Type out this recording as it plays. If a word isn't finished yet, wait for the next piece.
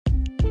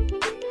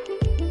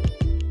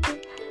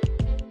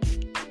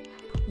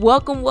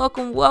Welcome,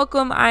 welcome,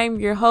 welcome. I'm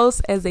your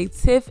host, Eze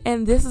Tiff,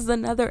 and this is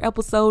another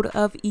episode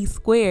of E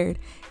Squared.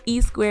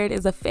 E Squared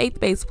is a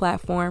faith-based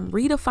platform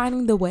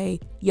redefining the way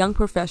young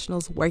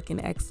professionals work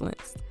in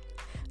excellence.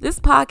 This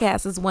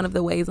podcast is one of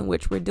the ways in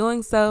which we're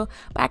doing so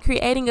by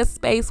creating a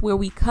space where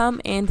we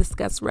come and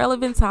discuss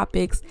relevant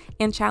topics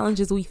and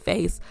challenges we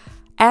face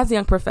as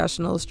young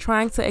professionals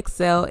trying to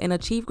excel and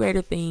achieve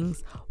greater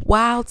things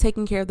while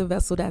taking care of the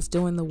vessel that's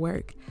doing the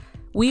work.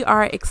 We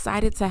are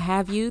excited to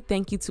have you.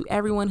 Thank you to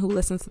everyone who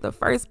listened to the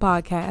first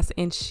podcast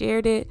and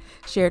shared it,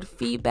 shared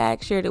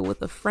feedback, shared it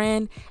with a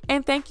friend.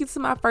 And thank you to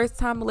my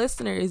first-time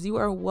listeners. You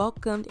are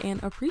welcomed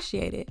and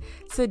appreciated.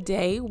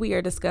 Today, we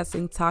are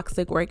discussing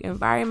toxic work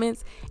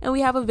environments, and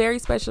we have a very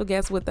special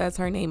guest with us.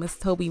 Her name is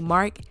Toby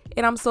Mark,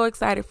 and I'm so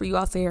excited for you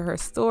all to hear her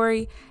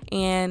story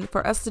and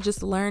for us to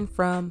just learn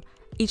from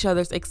each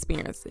other's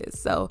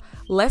experiences. So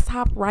let's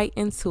hop right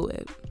into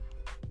it.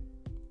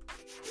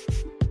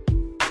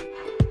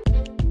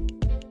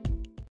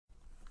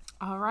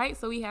 All right,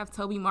 so we have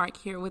Toby Mark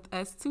here with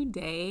us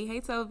today.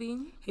 Hey,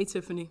 Toby. Hey,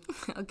 Tiffany.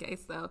 Okay,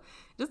 so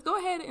just go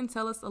ahead and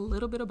tell us a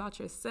little bit about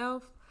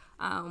yourself.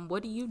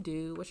 What do you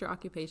do? What's your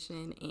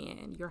occupation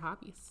and your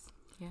hobbies?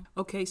 Yeah.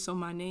 Okay, so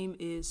my name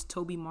is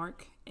Toby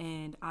Mark,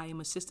 and I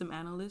am a system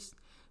analyst.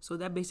 So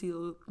that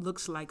basically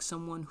looks like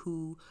someone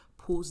who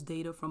pulls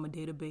data from a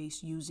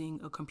database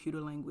using a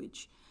computer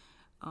language.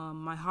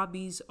 My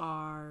hobbies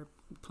are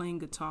playing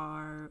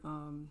guitar,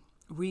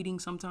 reading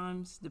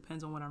sometimes,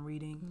 depends on what I'm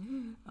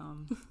reading.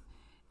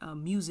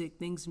 Music,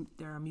 things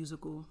that are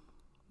musical.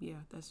 Yeah,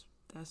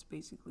 that's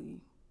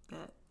basically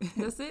that.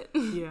 That's it?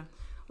 Yeah.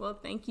 Well,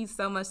 thank you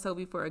so much,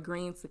 Toby, for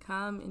agreeing to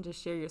come and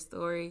just share your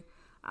story.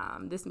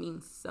 This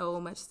means so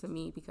much to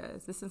me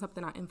because this is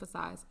something I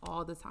emphasize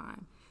all the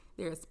time.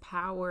 There's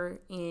power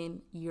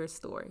in your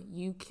story.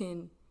 You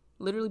can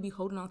literally be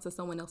holding on to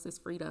someone else's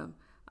freedom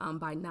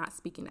by not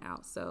speaking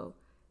out. So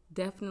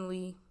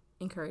definitely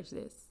encourage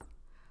this.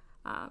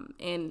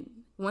 And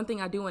one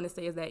thing I do want to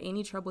say is that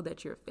any trouble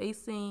that you're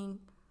facing,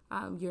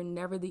 you're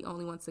never the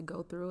only one to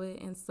go through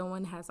it. And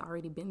someone has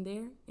already been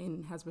there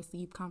and has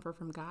received comfort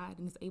from God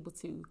and is able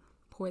to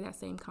pour that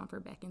same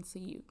comfort back into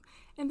you.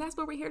 And that's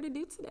what we're here to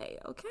do today,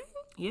 okay?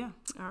 Yeah.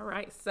 All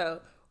right.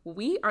 So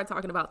we are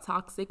talking about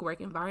toxic work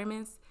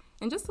environments.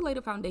 And just to lay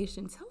the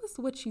foundation, tell us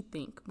what you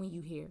think when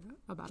you hear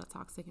about a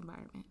toxic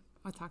environment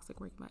or toxic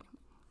work environment.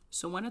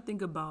 So when I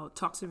think about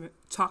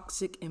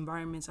toxic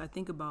environments, I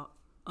think about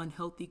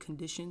unhealthy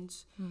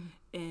conditions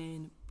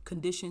and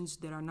conditions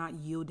that are not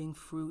yielding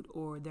fruit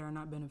or that are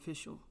not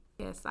beneficial.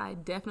 Yes, I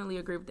definitely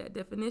agree with that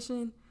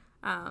definition.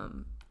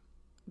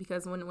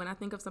 Because when I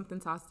think of something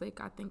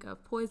toxic, I think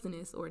of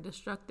poisonous or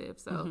destructive.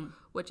 So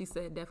what you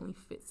said definitely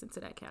fits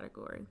into that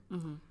category.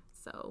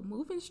 So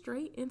moving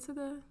straight into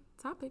the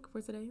topic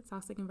for today,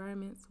 toxic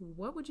environments,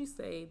 what would you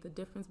say the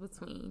difference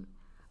between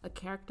a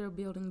character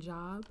building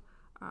job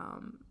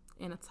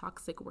and a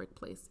toxic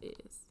workplace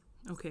is?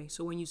 Okay,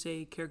 so when you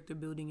say character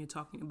building, you're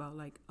talking about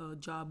like a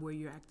job where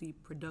you're actually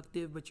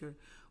productive, but you're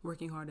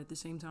working hard at the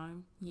same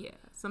time? Yeah,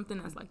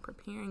 something that's like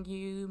preparing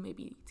you,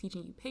 maybe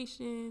teaching you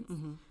patience,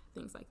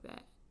 things like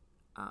that.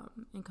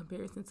 In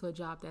comparison to a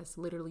job that's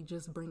literally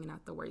just bringing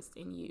out the worst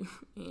in you.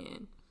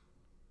 And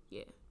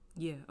yeah.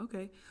 Yeah,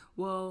 okay.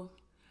 Well,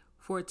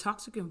 for a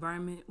toxic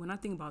environment, when I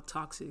think about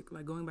toxic,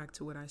 like going back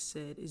to what I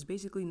said, is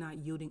basically not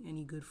yielding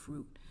any good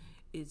fruit.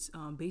 It's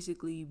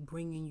basically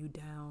bringing you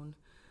down.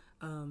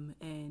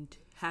 And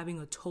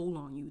having a toll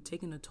on you,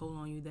 taking a toll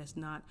on you that's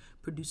not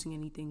producing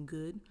anything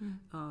good.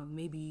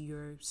 Maybe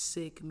you're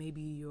sick,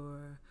 maybe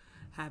you're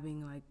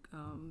having like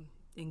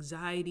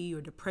anxiety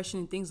or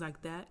depression, things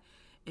like that,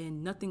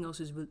 and nothing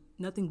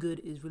good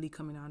is really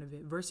coming out of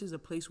it. Versus a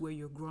place where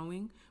you're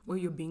growing, where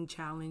you're being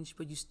challenged,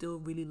 but you still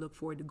really look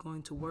forward to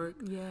going to work.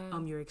 Yeah.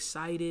 You're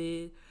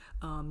excited.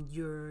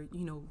 You're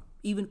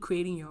even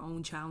creating your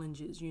own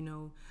challenges.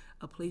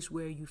 A place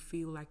where you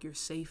feel like you're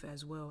safe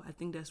as well. I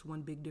think that's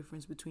one big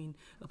difference between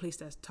a place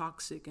that's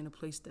toxic and a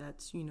place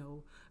that's,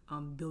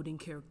 building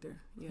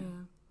character. Yeah.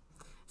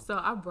 So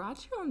I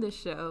brought you on this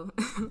show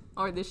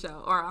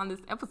or on this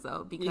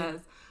episode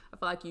because I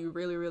feel like you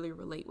really, really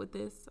relate with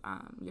this.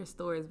 Your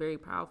story is very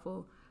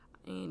powerful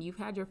and you've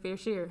had your fair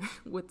share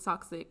with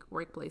toxic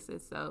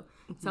workplaces. So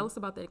tell us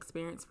about that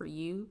experience for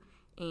you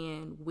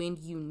and when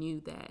you knew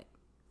that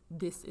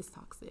this is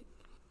toxic.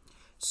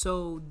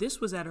 So this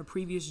was at a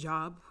previous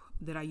job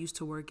that I used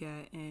to work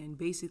at, and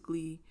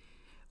basically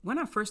when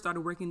I first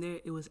started working there,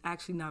 it was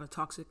actually not a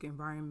toxic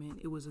environment.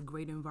 It was a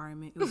great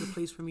environment. It was a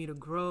place for me to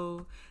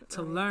grow,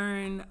 to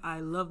learn. I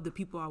loved the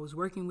people I was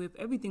working with.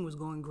 Everything was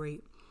going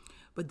great.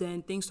 But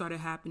then things started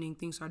happening,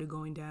 things started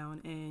going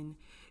down, and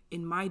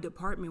in my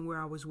department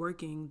where I was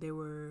working, there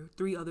were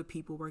 3 other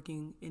people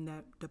working in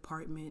that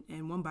department,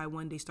 and one by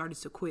one they started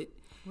to quit.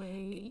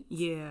 Wait.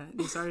 Yeah,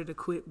 they started to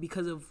quit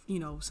because of,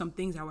 some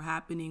things that were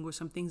happening or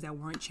some things that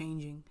weren't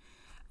changing.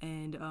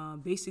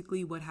 And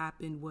basically what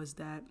happened was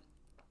that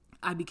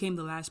I became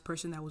the last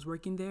person that was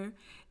working there,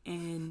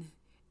 and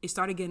it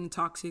started getting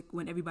toxic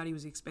when everybody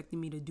was expecting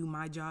me to do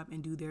my job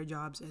and do their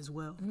jobs as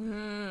well.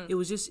 It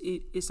was just,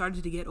 it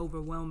started to get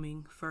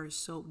overwhelming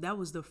first. So that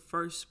was the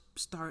first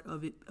start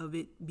of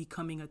it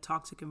becoming a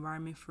toxic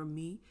environment for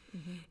me.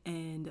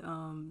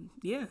 And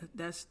yeah,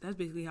 that's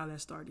basically how that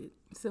started.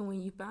 So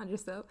when you found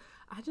yourself,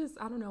 I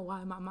don't know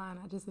why in my mind,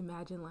 I just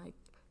imagine like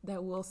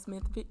that Will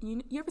Smith,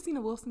 you ever seen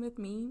a Will Smith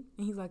meme?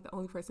 And he's like the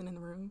only person in the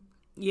room.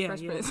 Yeah,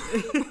 Fresh yeah. Prince.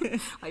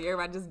 Like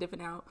everybody just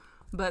dipping out.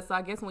 But so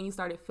I guess when you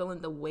started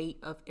feeling the weight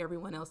of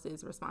everyone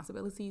else's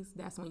responsibilities,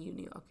 that's when you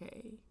knew,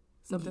 okay,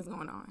 something's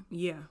going on.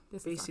 Yeah,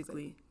 This is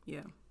basically,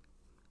 yeah.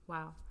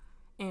 Wow.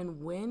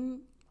 And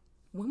when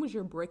was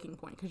your breaking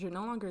point? Because you're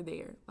no longer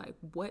there. Like,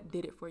 what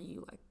did it for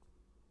you? Like,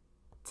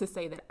 to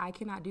say that I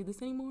cannot do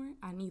this anymore,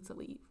 I need to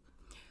leave.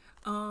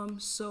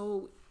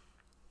 So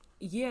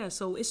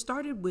it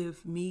started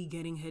with me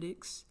getting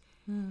headaches.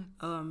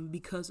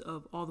 Because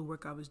of all the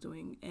work I was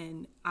doing,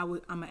 and I'm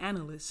an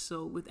analyst.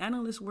 So with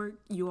analyst work,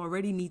 you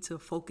already need to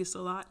focus a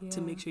lot to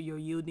make sure you're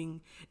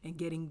yielding and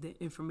getting the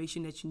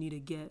information that you need to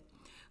get.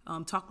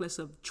 Talk less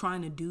of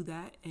trying to do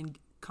that and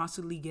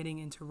constantly getting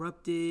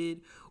interrupted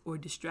or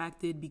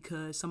distracted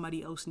because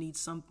somebody else needs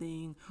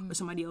something, or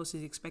somebody else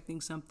is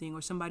expecting something,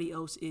 or somebody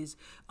else is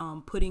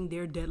putting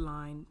their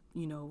deadline,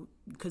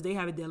 because they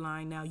have a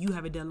deadline now, you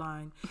have a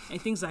deadline,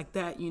 and things like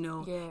that,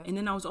 Yeah. And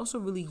then I was also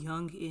really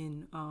young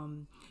in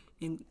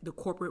the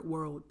corporate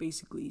world,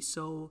 basically.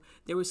 So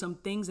there were some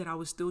things that I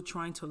was still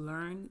trying to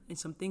learn and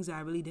some things that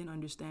I really didn't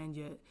understand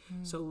yet.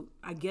 So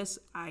I guess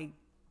I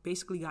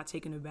basically got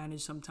taken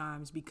advantage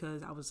sometimes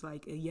because I was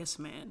like a yes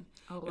man,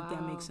 if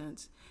that makes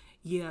sense.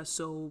 Yeah,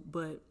 so,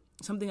 but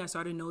something I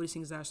started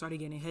noticing is that I started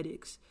getting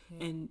headaches.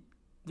 And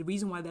the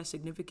reason why that's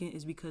significant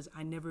is because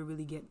I never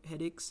really get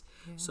headaches.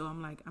 So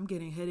I'm like, I'm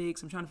getting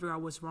headaches. I'm trying to figure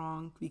out what's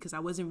wrong because I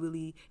wasn't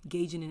really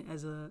gauging it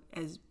as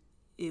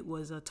it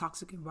was a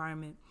toxic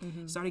environment.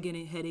 Started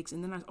getting headaches,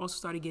 and then I also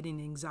started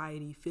getting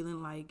anxiety,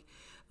 feeling like,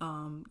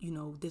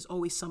 there's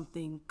always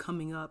something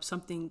coming up,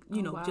 something,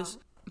 just.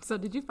 So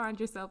did you find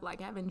yourself like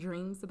having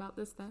dreams about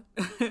this stuff?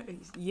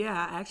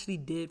 Yeah, I actually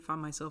did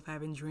find myself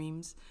having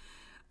dreams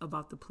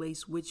about the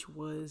place, which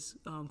was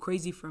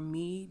crazy for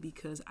me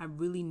because I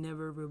really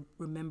never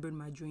remembered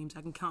my dreams.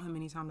 I can count how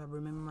many times I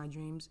remember my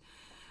dreams,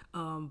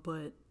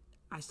 but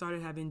I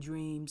started having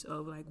dreams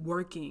of like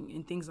working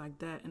and things like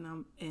that,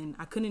 and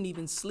I couldn't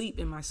even sleep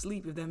in my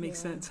sleep, if that makes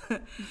sense.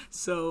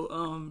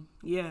 So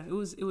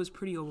it was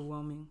pretty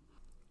overwhelming.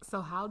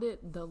 So how did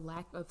the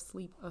lack of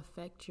sleep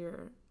affect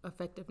your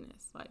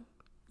effectiveness?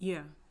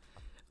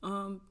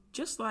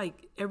 Just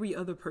like every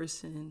other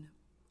person,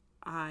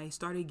 I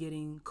started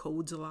getting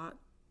colds a lot.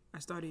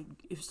 It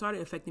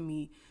started affecting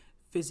me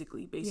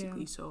physically,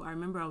 basically. So I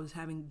remember I was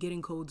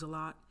getting colds a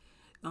lot.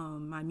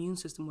 My immune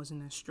system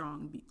wasn't as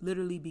strong,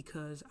 literally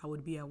because I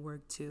would be at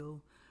work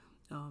till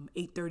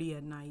 8:30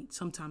 at night,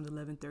 sometimes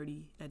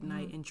 11:30 at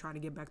night, and try to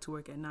get back to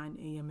work at 9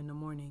 a.m. in the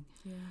morning.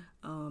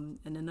 And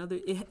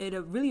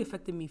it really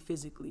affected me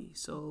physically.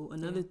 So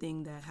another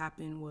thing that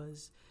happened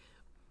was,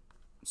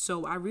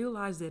 so I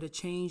realized that a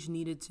change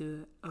needed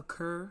to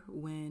occur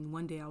when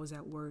one day I was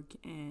at work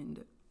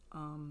and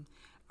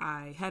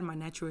I had my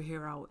natural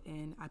hair out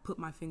and I put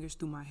my fingers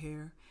through my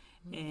hair.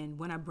 And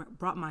when I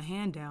brought my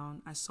hand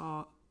down, I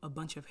saw a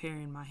bunch of hair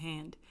in my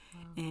hand.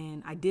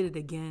 And I did it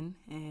again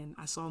and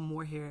I saw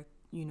more hair,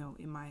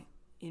 in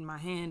my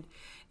hand.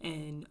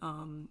 And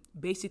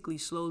basically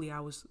slowly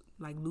I was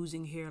like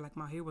losing hair, like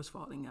my hair was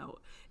falling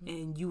out.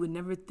 And you would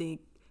never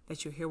think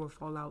that your hair would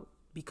fall out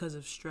because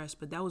of stress,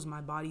 but that was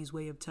my body's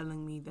way of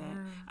telling me that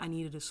I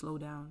needed to slow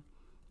down.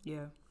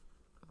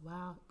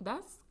 Wow,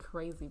 that's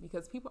crazy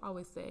because people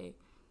always say,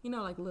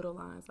 like little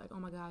lines like, oh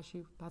my gosh,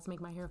 you about to make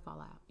my hair fall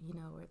out,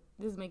 or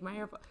this make my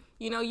hair fall.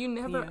 You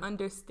never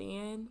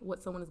understand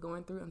what someone is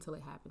going through until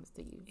it happens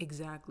to you.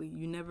 Exactly.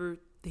 You never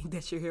think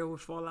that your hair will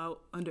fall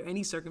out under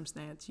any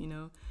circumstance,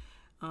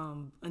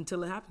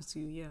 until it happens to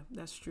you. Yeah,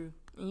 that's true.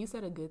 And you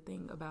said a good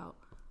thing about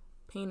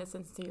paying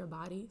attention to your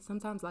body.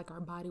 Sometimes like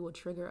our body will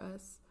trigger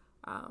us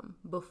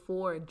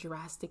before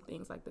drastic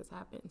things like this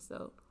happen.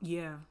 So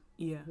yeah.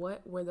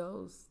 What were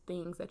those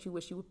things that you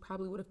wish you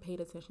probably would have paid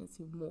attention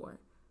to more?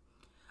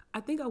 I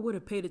think I would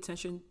have paid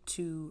attention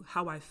to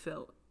how I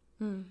felt.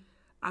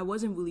 I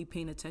wasn't really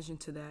paying attention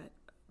to that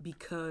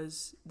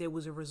because there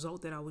was a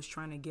result that I was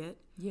trying to get.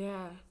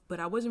 Yeah. But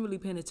I wasn't really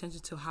paying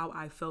attention to how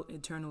I felt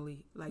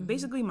internally. Like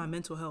basically my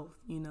mental health,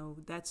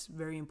 that's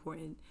very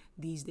important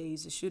these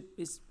days.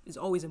 It's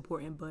always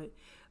important, but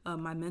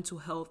my mental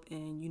health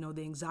and,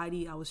 the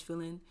anxiety I was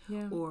feeling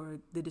or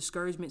the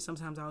discouragement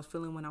sometimes I was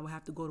feeling when I would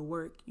have to go to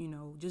work,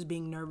 just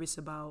being nervous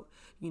about,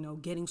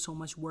 getting so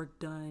much work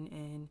done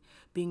and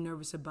being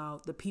nervous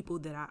about the people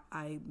that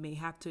I may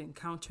have to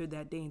encounter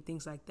that day and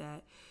things like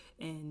that.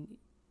 And,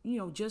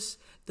 just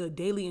the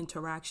daily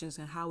interactions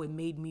and how it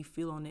made me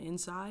feel on the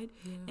inside.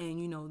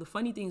 And, the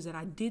funny thing is that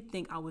I did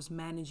think I was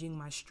managing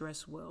my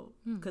stress well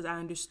because I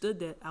understood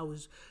that I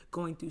was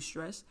going through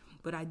stress,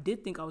 but I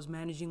did think I was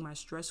managing my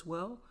stress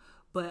well.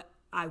 But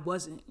I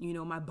wasn't,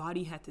 my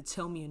body had to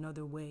tell me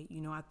another way.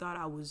 I thought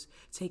I was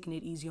taking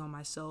it easy on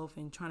myself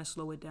and trying to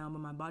slow it down, but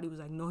my body was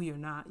like, no, you're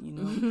not,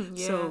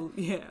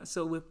 Yeah.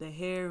 So with the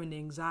hair and the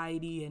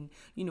anxiety and,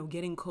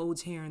 getting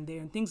colds here and there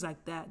and things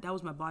like that, that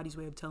was my body's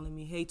way of telling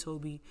me, hey,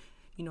 Toby,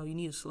 you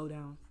need to slow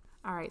down.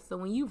 All right. So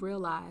when you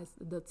realized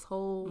the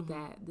toll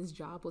that this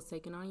job was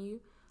taking on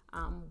you,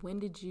 when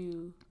did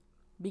you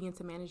begin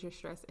to manage your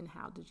stress and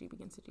how did you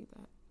begin to do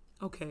that?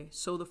 Okay.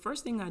 So the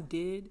first thing I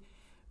did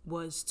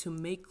was to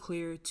make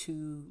clear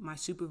to my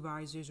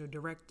supervisors or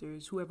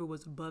directors, whoever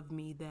was above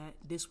me, that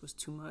this was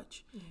too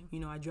much.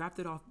 Mm-hmm. I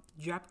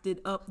drafted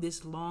up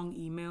this long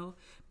email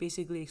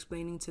basically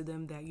explaining to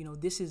them that,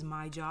 this is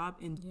my job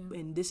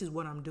and this is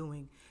what I'm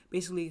doing.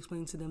 Basically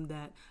explaining to them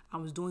that I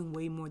was doing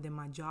way more than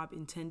my job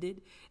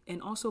intended,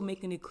 and also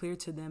making it clear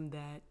to them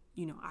that,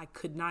 I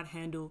could not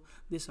handle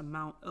this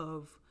amount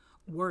of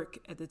work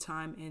at the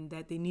time and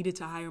that they needed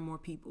to hire more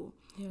people.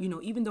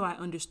 Even though I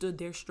understood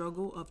their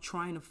struggle of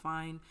trying to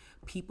find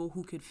people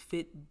who could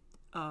fit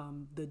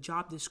the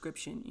job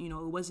description,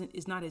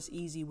 it's not as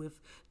easy with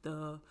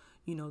the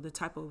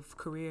type of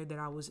career that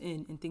I was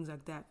in and things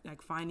like that,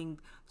 like finding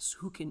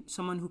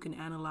someone who can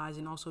analyze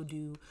and also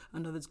do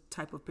another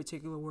type of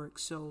particular work.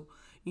 So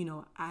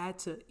I had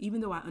to, even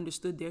though I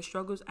understood their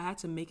struggles, I had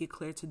to make it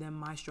clear to them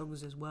my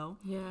struggles as well.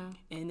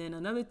 And then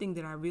another thing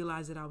that I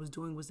realized that I was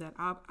doing was that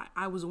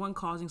I was the one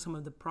causing some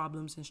of the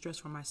problems and stress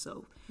for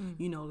myself.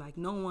 Like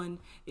no one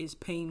is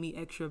paying me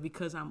extra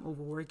because I'm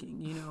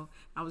overworking.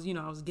 I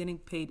was getting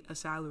paid a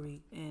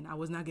salary and I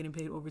was not getting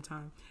paid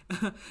overtime.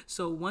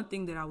 So one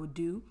thing that I would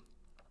do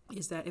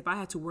is that if I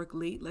had to work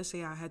late, let's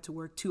say I had to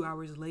work 2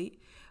 hours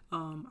late,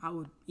 I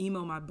would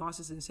email my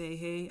bosses and say,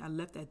 hey, I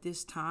left at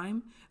this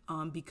time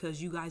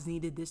because you guys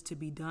needed this to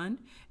be done.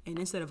 And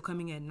instead of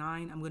coming at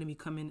 9, I'm going to be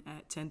coming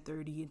at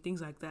 10:30 and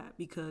things like that,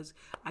 because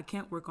I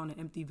can't work on an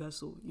empty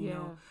vessel, you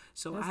know.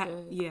 So I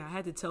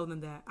had to tell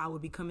them that I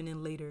would be coming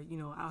in later.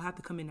 I'll have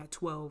to come in at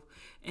 12,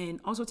 and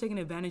also taking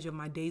advantage of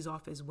my days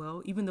off as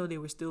well, even though they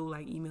were still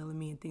like emailing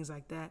me and things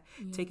like that,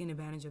 taking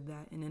advantage of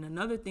that. And then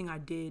another thing I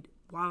did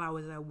while I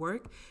was at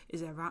work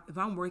is that if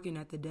I'm working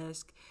at the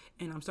desk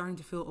and I'm starting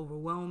to feel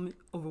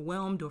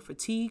overwhelmed or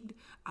fatigued,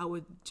 I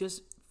would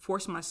just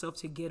force myself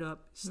to get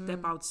up,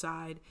 step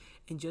outside,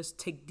 and just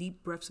take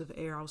deep breaths of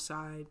air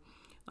outside.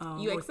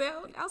 You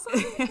exhaled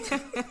outside?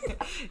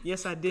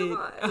 Yes, I did.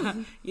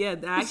 I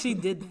actually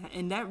did that,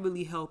 and that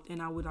really helped. And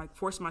I would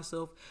force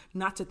myself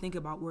not to think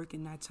about work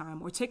in that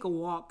time, or take a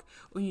walk,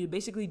 or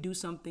basically do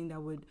something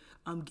that would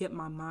get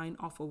my mind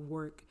off of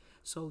work.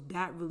 So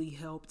that really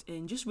helped,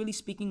 and just really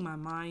speaking my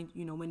mind,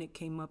 when it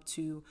came up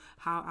to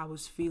how I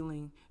was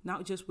feeling,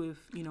 not just with,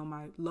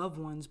 my loved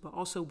ones, but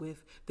also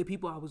with the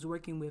people I was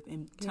working with,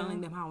 and telling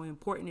them how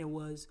important it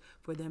was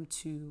for them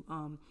to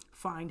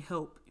find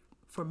help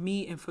for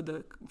me and for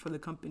the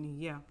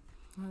company. Oh,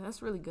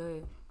 that's really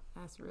good.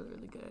 That's really,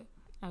 really good.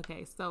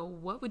 Okay, so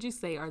what would you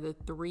say are the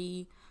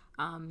 3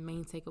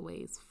 main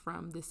takeaways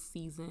from this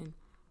season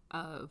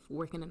of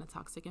working in a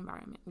toxic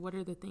environment? What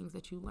are the things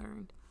that you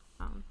learned?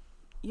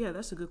 Yeah,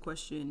 that's a good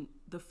question.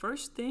 The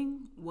first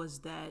thing was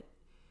that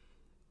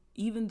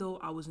even though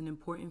I was an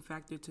important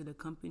factor to the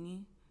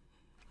company,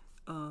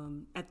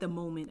 at the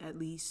moment at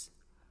least,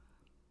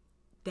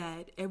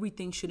 that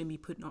everything shouldn't be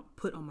put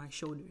on my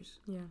shoulders.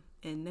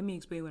 And let me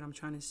explain what I'm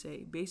trying to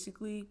say.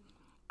 Basically,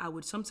 I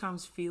would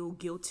sometimes feel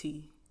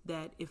guilty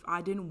that if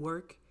I didn't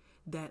work,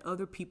 that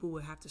other people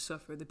would have to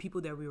suffer, the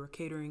people that we were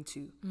catering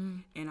to.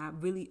 And I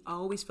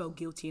always felt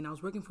guilty, and I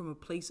was working from a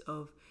place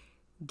of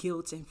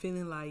guilt and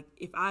feeling like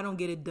if I don't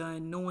get it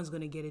done, no one's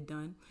going to get it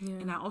done.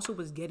 And I also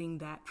was getting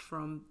that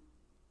from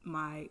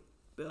my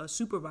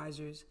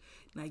supervisors,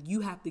 like,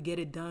 you have to get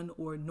it done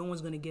or no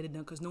one's going to get it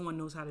done, because no one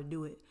knows how to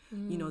do it.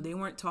 They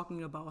weren't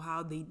talking about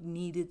how they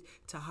needed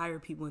to hire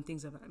people and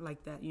things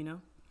like that.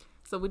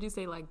 So would you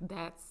say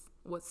that's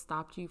what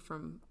stopped you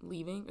from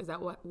leaving? Is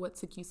that what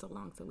took you so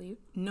long to leave?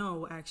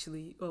 No,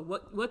 actually,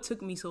 what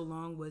took me so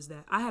long was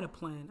that I had a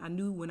plan. I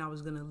knew when I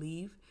was going to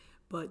leave.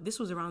 But this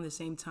was around the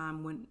same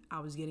time when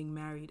I was getting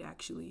married,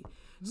 actually.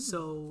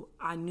 So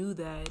I knew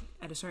that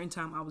at a certain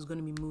time I was going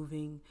to be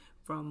moving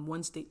from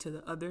one state to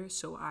the other.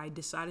 So I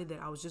decided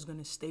that I was just going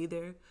to stay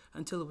there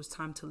until it was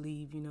time to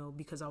leave,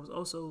 because I was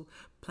also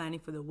planning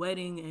for the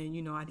wedding,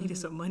 and, I needed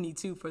some money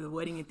too for the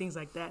wedding and things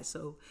like that.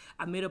 So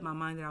I made up my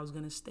mind that I was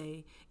going to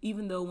stay,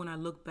 even though when I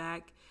look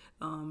back,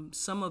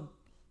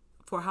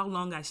 for how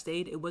long I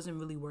stayed, it wasn't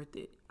really worth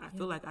it. I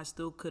feel like I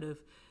still could have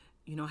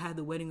had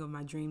the wedding of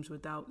my dreams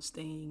without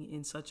staying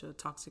in such a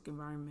toxic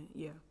environment.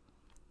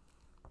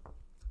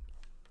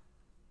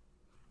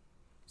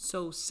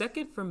 So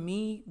second for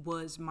me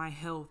was my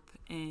health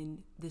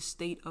and the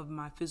state of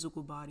my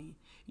physical body.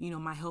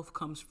 My health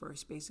comes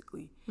first,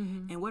 basically.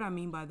 And what I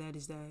mean by that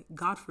is that,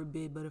 God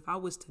forbid, but if I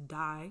was to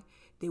die,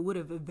 they would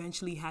have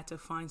eventually had to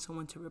find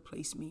someone to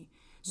replace me.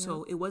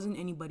 So it wasn't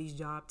anybody's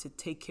job to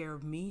take care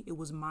of me. It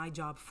was my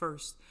job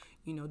first.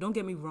 Don't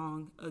get me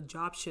wrong. A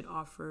job should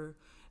offer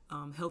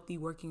healthy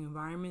working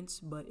environments,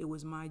 but it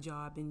was my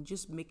job and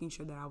just making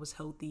sure that I was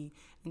healthy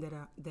and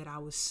that I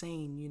was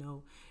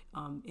sane,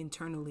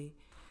 internally.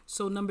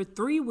 So number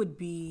 3 would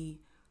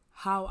be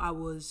how I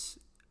was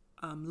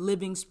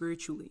living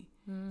spiritually.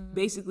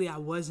 Basically, I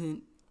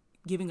wasn't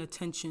giving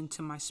attention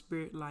to my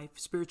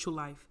spiritual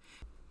life.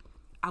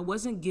 I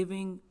wasn't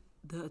giving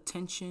the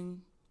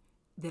attention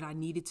that I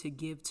needed to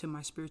give to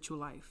my spiritual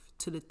life,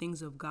 to the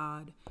things of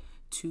God,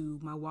 to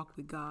my walk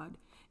with God.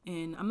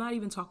 And I'm not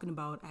even talking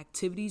about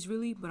activities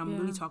really, but I'm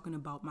really talking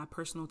about my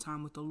personal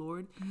time with the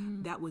Lord.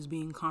 That was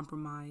being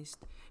compromised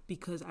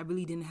because I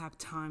really didn't have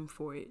time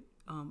for it.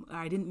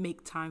 I didn't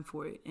make time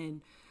for it.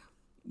 And,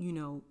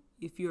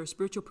 if you're a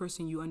spiritual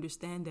person, you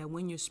understand that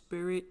when your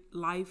spirit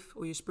life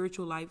or your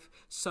spiritual life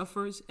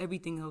suffers,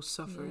 everything else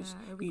suffers.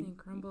 Yeah, everything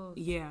crumbles.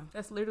 Yeah.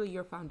 That's literally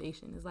your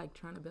foundation. It's like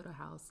trying to build a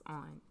house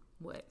on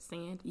what,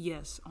 sand?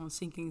 Yes, on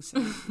sinking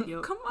sand.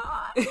 Yep. Come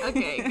on.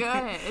 Okay, go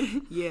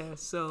ahead. Yeah,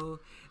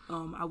 so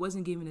I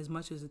wasn't giving as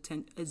much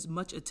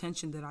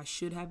attention that I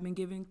should have been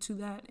giving to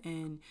that,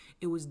 and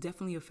it was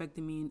definitely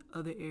affecting me in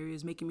other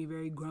areas, making me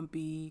very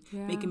grumpy,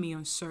 making me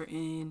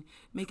uncertain,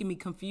 making me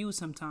confused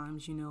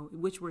sometimes,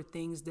 which were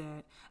things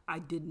that I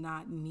did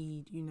not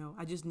need.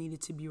 I just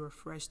needed to be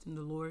refreshed in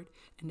the Lord,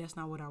 and that's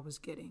not what I was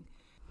getting.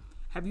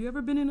 Have you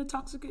ever been in a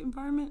toxic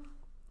environment?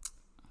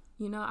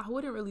 I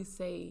wouldn't really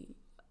say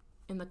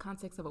in the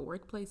context of a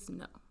workplace,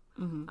 no.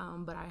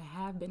 But I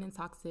have been in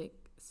toxic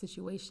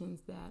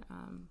situations that,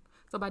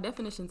 so by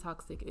definition,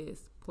 toxic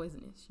is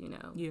poisonous,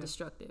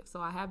 destructive. So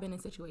I have been in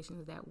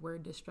situations that were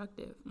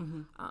destructive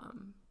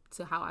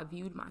to how I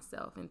viewed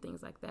myself and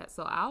things like that.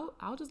 So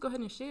I'll just go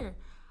ahead and share.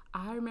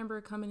 I remember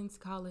coming into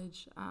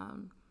college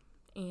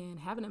and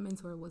having a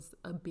mentor was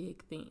a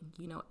big thing.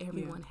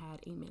 Everyone had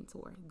a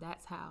mentor.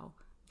 That's how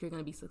you're going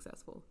to be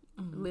successful,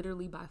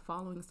 literally by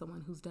following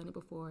someone who's done it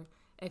before,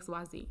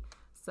 XYZ.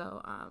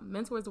 So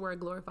mentors were a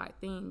glorified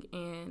thing,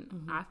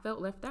 and I felt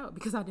left out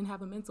because I didn't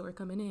have a mentor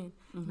coming in.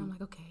 And I'm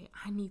like, okay,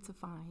 I need to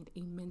find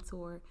a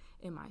mentor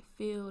in my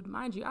field.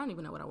 Mind you, I don't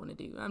even know what I want to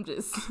do. I'm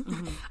just,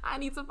 I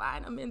need to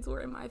find a mentor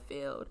in my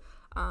field.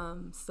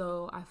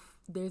 So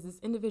there's this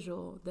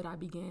individual that I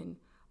began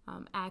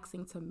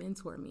asking to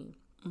mentor me.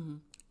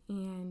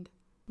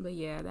 But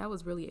yeah, that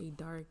was really a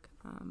dark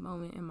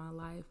moment in my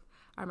life.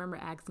 I remember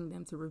asking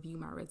them to review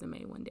my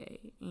resume one day,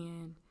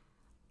 and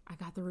I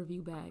got the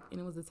review back, and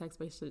it was a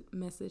text-based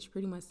message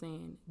pretty much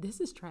saying, "This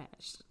is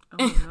trash." Oh,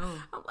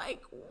 no. I'm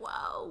like,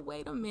 whoa,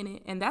 wait a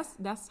minute. And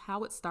that's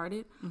how it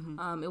started.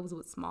 It was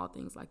with small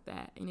things like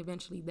that, and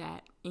eventually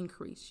that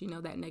increased,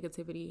 that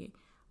negativity.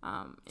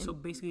 So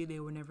basically they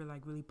were never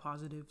like really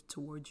positive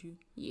towards you?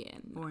 Yeah.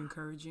 Or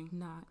encouraging?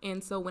 Nah.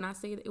 And so when I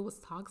say that it was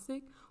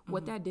toxic,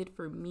 what that did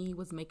for me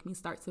was make me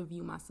start to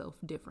view myself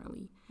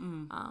differently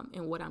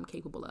and what I'm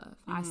capable of.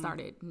 I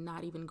started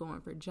not even going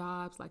for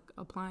jobs, like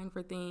applying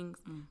for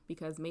things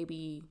because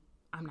maybe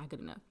I'm not good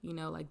enough.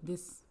 Like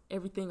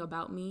everything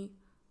about me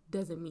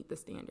doesn't meet the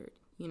standard,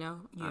 Yeah.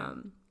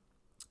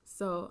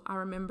 So I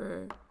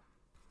remember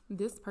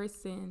this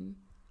person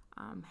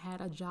had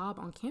a job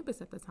on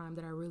campus at the time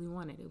that I really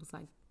wanted. It was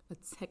like a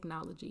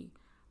technology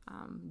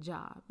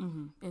job.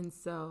 And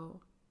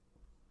so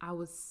I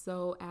was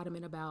so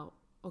adamant about,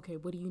 okay,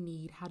 what do you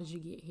need? How did you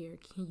get here?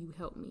 Can you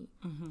help me?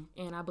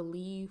 And I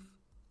believe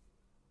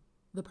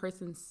the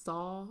person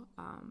saw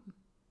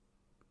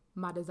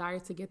my desire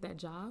to get that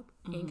job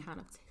and kind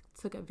of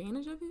took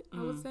advantage of it,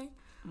 I would say.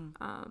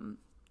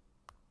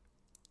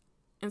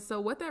 And so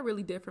what that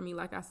really did for me,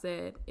 like I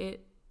said,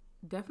 it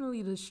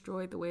definitely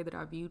destroyed the way that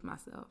I viewed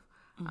myself.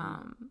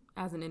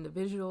 As an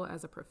individual,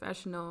 as a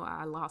professional,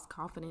 I lost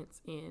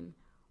confidence in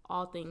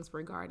all things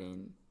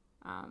regarding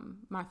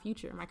my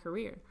future, my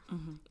career.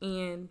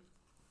 And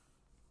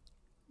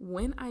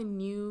when I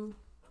knew,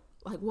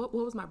 like, what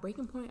was my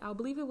breaking point? I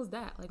believe it was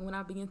that, like, when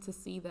I began to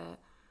see that,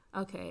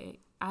 okay,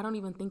 I don't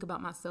even think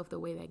about myself the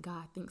way that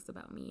God thinks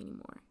about me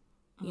anymore.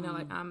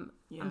 Like I'm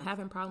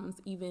having problems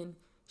even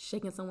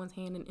shaking someone's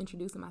hand and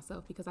introducing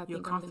myself because I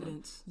think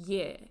confidence.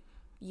 Yeah,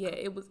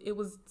 it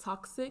was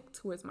toxic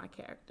towards my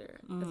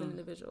character as an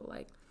individual.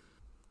 Like,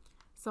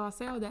 so I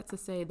say all that to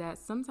say that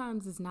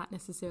sometimes it's not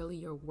necessarily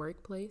your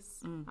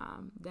workplace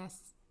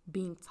that's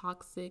being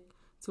toxic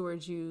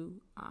towards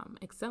you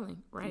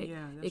excelling, right?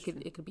 Yeah, that's true.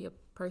 It could be a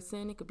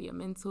person, it could be a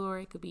mentor,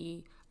 it could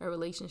be a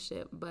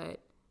relationship,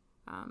 but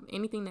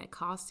anything that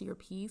costs your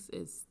peace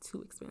is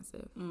too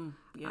expensive.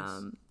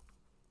 Yes.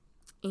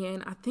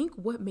 And I think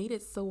what made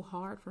it so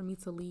hard for me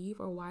to leave,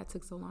 or why it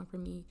took so long for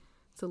me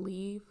to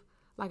leave,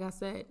 like I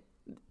said,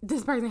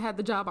 this person had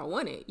the job I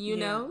wanted, you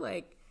know?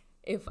 Like,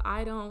 if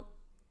I don't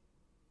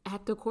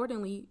act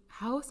accordingly,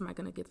 how else am I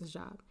going to get this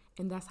job?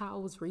 And that's how I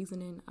was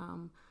reasoning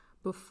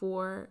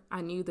before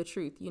I knew the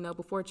truth,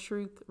 before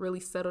truth really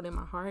settled in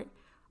my heart,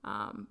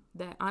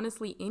 that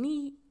honestly,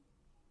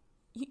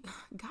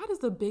 God is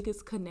the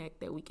biggest connect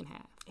that we can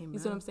have. Amen. You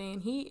see what I'm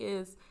saying?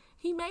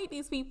 He made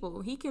these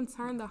people. He can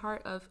turn the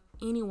heart of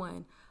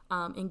anyone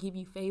and give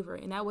you favor.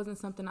 And that wasn't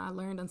something I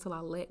learned until I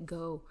let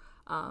go.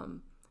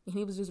 And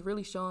he was just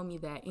really showing me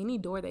that any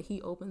door that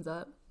he opens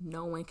up,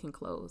 no one can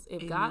close.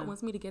 If Amen. God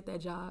wants me to get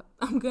that job,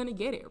 I'm going to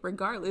get it,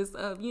 regardless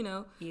of,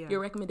 your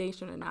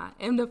recommendation or not.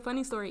 And the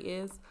funny story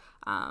is,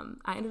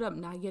 I ended up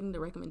not getting the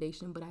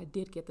recommendation, but I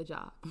did get the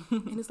job.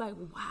 And it's like,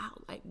 wow,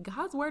 like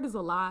God's word is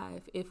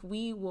alive. If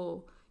we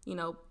will,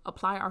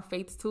 apply our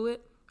faith to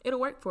it, it'll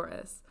work for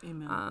us.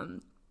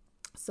 Amen.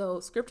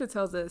 So scripture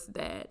tells us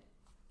that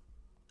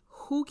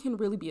who can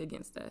really be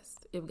against us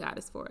if God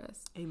is for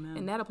us? Amen.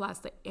 And that applies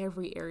to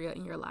every area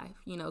in your life,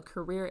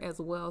 career as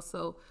well.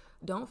 So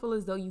don't feel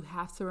as though you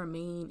have to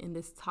remain in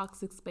this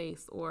toxic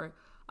space or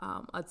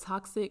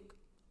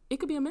it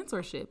could be a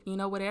mentorship,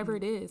 whatever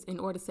it is, in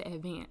order to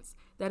advance.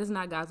 That is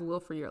not God's will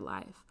for your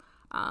life.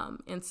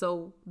 And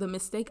so the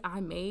mistake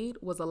I made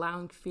was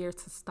allowing fear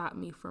to stop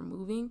me from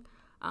moving.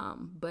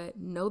 But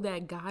know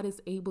that God is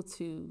able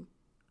to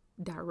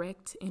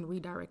direct and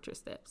redirect your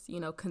steps,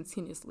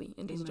 continuously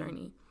in this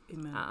journey.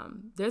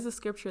 Amen. There's a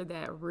scripture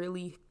that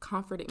really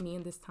comforted me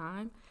in this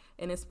time,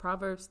 and it's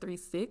Proverbs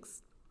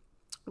 3:6,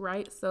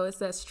 right? So it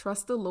says,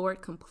 trust the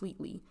Lord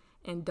completely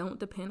and don't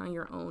depend on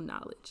your own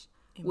knowledge.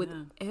 Amen. With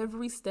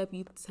every step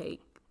you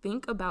take,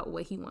 think about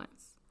what he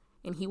wants,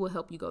 and he will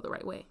help you go the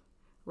right way,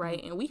 right?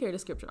 Mm-hmm. And we hear the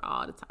scripture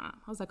all the time.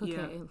 I was like,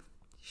 okay,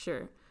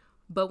 sure.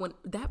 But when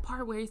that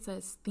part where he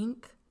says,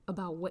 think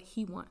about what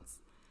he wants.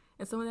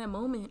 And so in that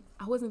moment,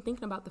 I wasn't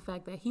thinking about the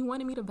fact that he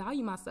wanted me to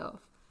value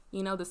myself,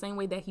 the same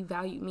way that he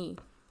valued me.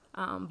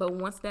 But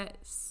once that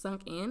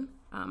sunk in,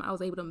 I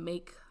was able to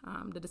make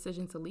the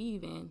decision to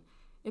leave, and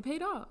it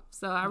paid off.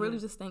 So I really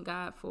just thank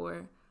God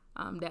for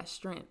that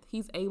strength.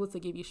 He's able to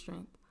give you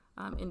strength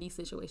in these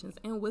situations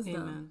and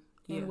wisdom. Amen.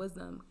 And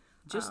wisdom.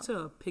 Just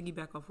to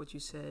piggyback off what you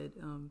said,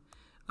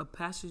 a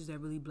passage that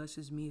really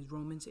blesses me is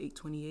Romans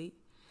 8:28.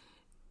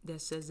 That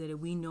says that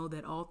we know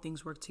that all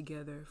things work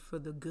together for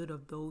the good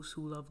of those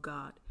who love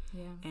God.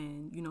 Yeah.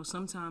 And,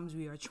 sometimes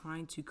we are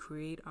trying to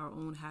create our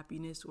own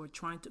happiness or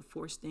trying to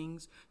force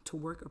things to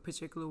work a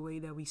particular way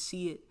that we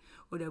see it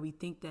or that we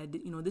think that,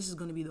 this is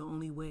going to be the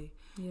only way.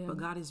 Yeah. But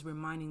God is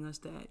reminding us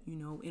that,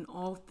 in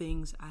all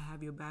things, I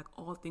have your back.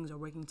 All things are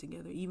working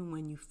together, even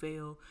when you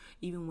fail,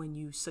 even when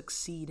you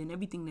succeed in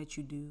everything that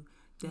you do.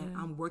 That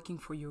I'm working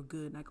for your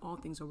good, like all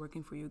things are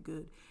working for your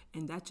good.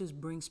 And that just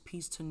brings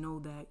peace to know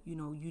that,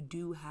 you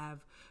do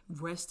have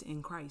rest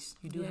in Christ.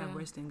 You do have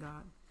rest in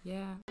God.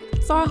 Yeah.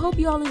 So I hope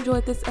you all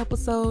enjoyed this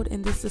episode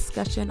and this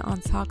discussion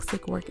on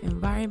toxic work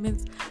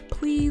environments.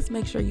 Please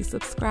make sure you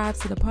subscribe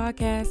to the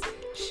podcast,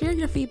 share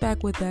your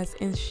feedback with us,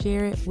 and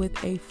share it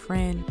with a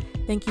friend.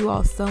 Thank you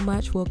all so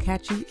much. We'll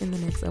catch you in the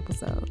next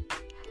episode.